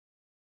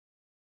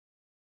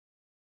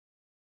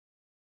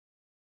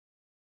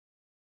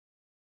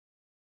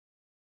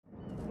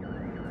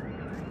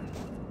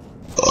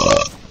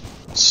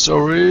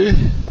Sorry.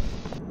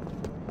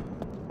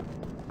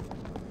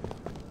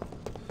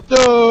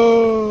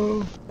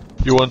 No.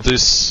 You want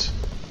this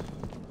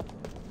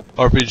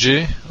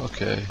RPG?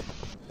 Okay.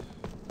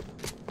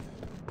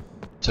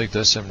 Take the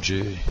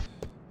SMG.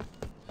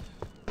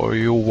 Or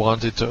you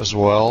want it as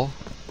well?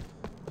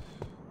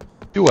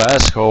 You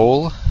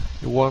asshole!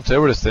 You want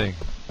everything.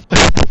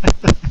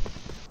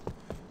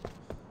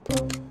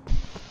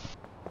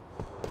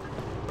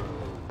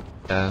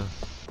 Yeah.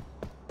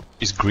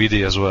 He's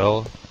greedy as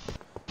well.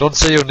 Don't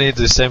say you need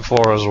this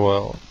M4 as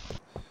well.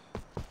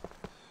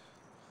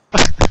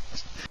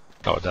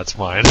 Oh, that's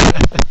mine.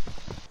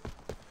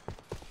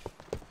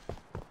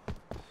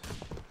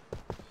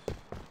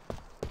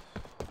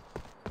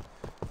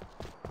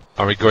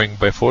 Are we going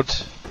by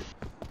foot?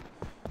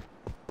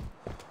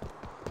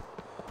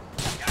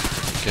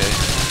 Okay.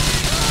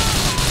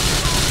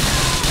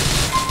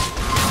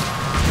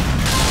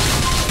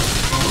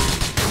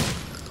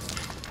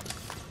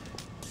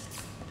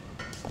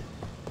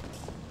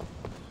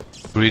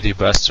 Greedy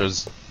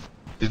bastards.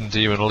 Didn't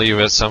even leave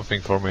us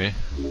something for me.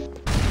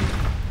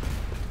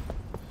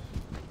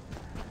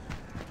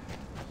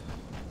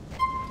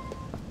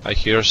 I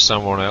hear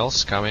someone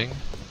else coming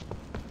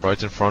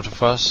right in front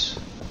of us.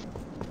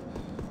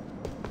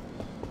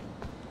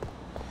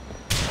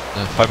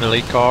 A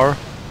family car.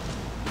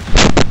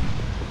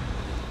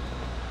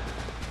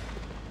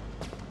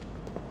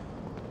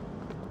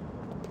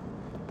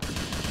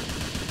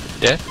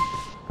 Yeah.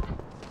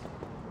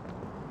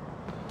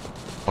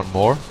 One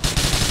more.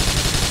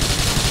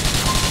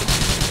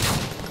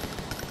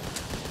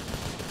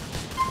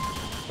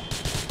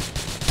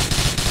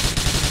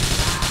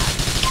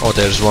 Oh,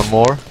 there's one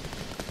more.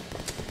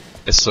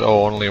 It's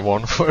only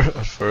one for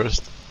at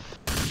first.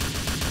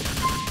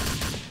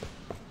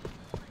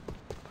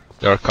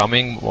 They are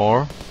coming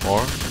more.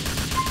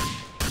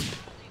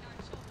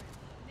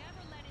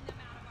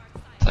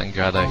 Thank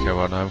God I have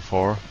an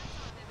M4.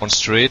 On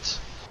street.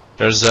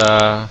 There's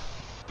a...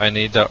 I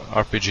need a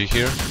RPG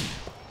here.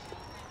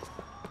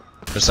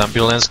 There's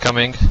ambulance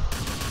coming.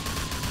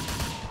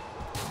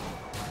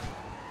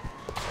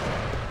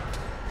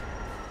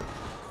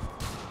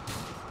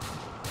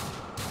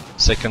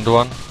 Second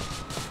one.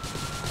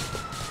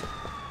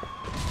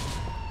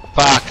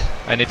 Fuck!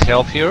 I need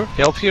help here.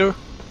 Help here.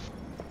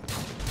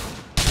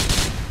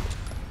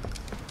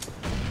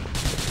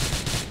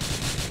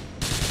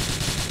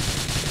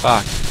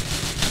 Fuck.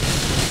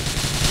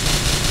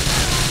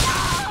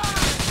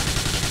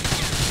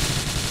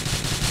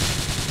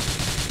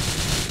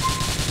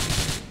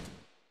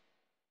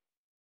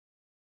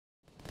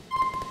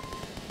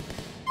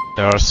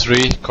 There are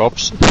 3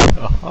 cops.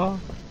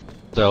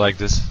 They're like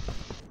this.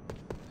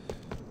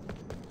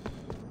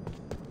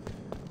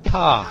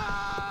 Ha!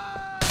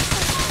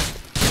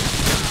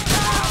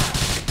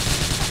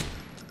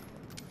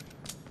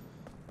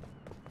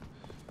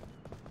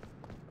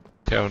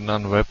 Have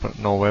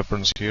no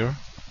weapons here.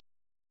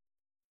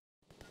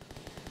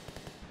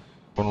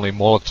 Only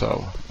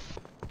Molotov.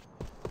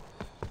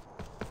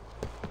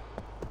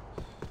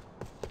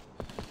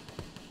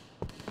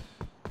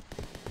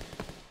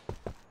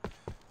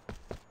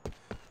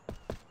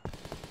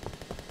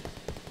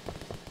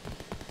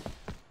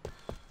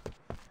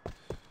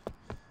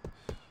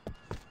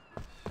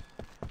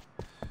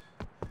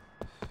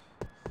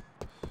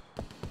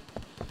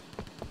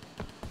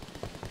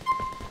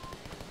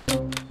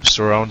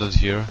 Surrounded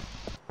here.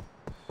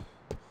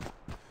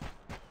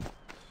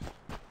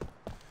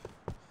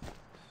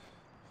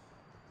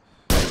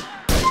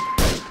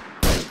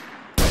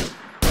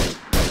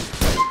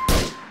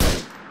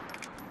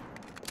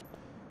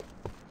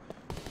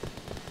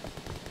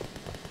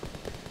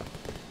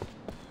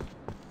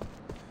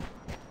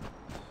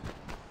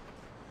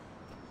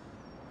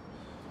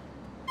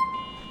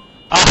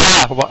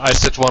 Aha! I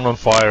set one on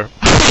fire.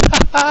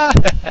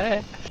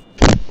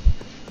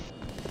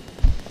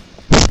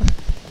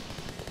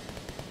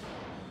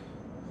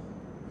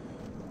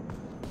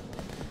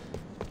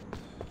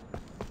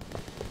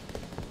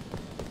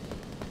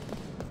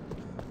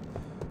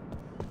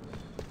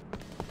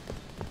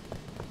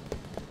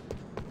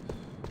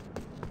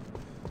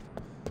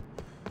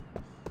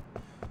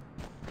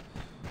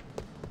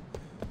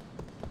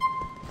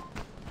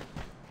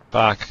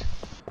 Fuck.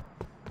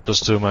 It was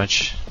too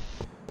much.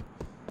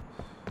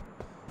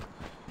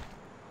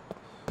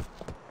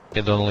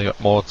 It only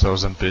got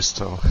mortars and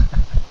pistol.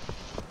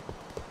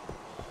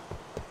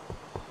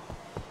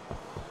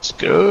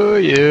 Screw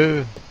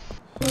you!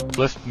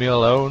 Left me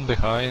alone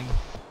behind.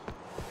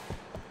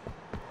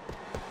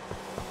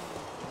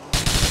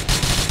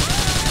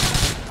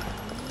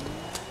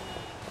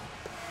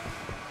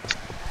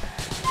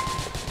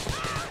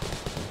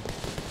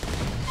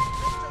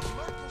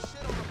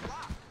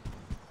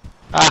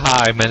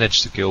 Aha, I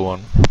managed to kill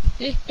one.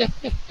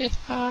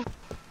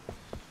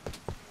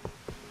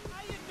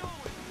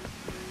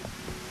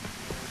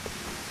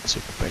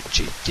 Super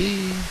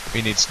GT.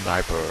 We need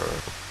sniper.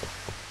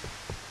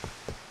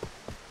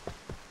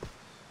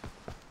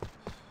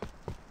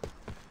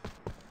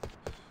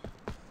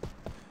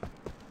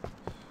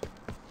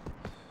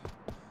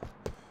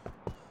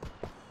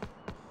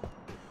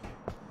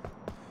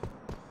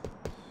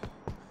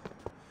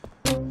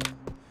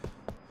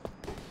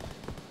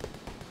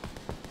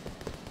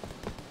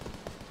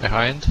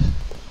 behind.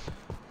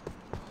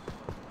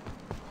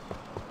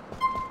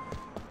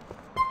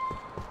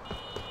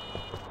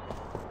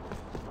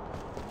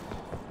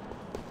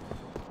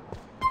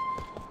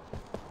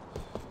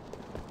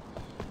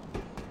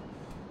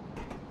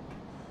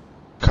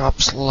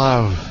 Cops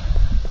love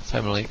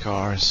family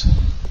cars.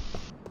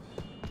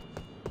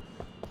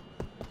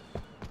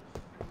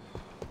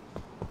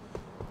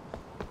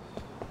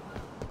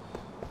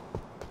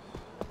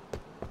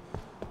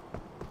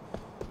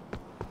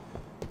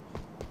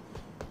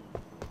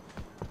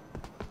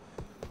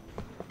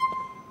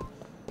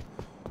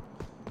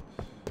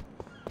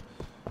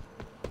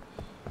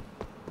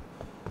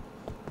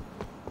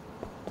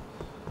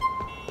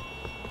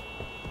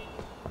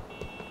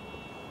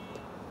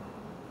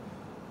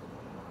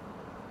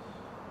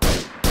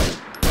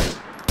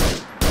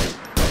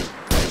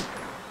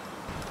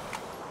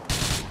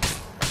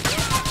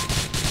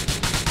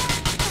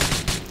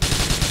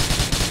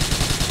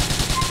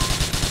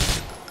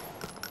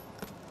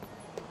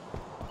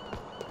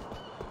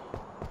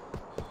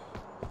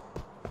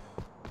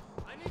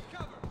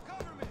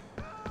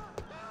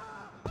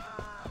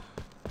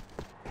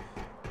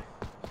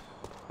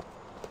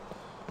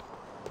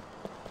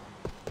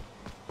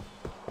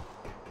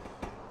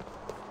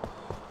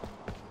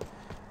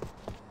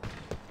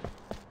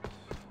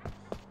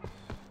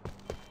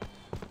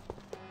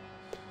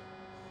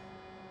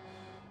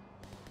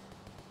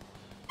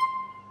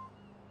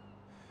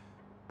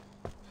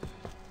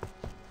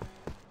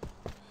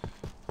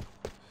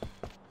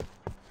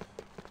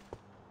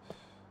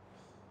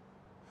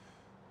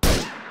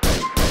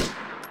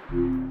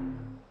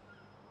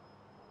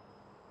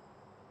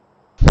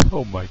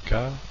 Oh my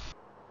god.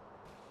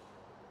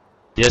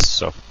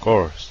 Yes, of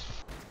course.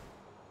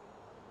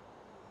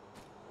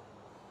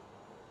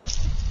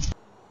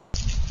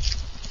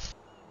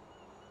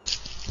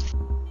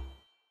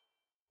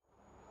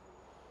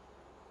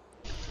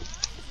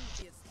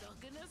 Get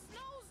stuck in a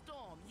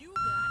snowstorm. You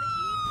gotta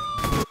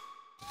eat.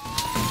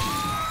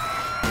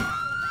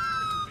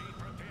 Be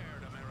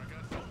prepared, America.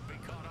 Don't be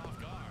caught off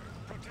guard.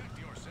 Protect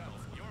yourself,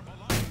 your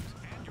belongings,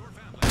 and your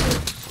family.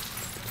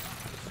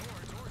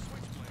 Swords or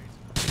switchblades.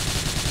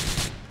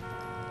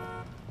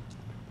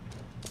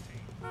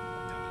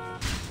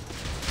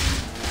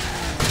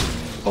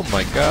 Oh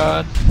my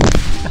god.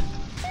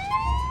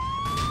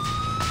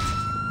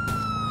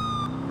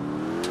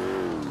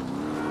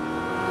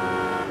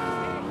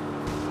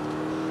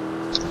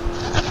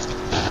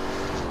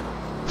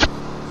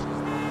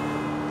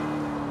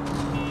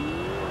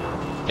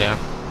 Yeah.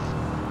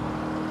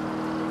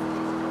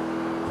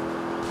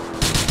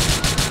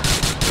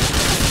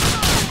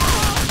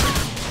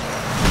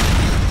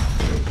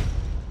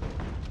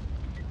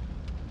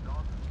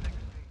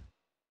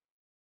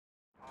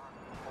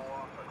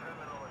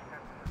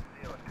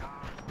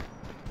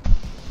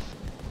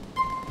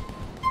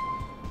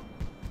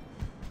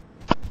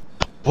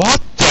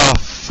 What the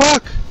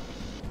fuck?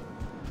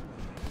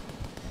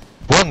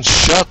 One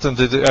shot and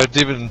I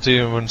didn't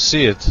even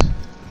see it.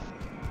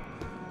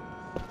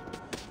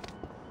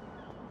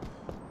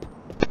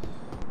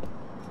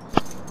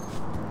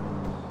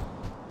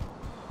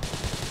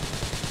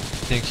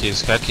 I think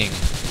he's hacking.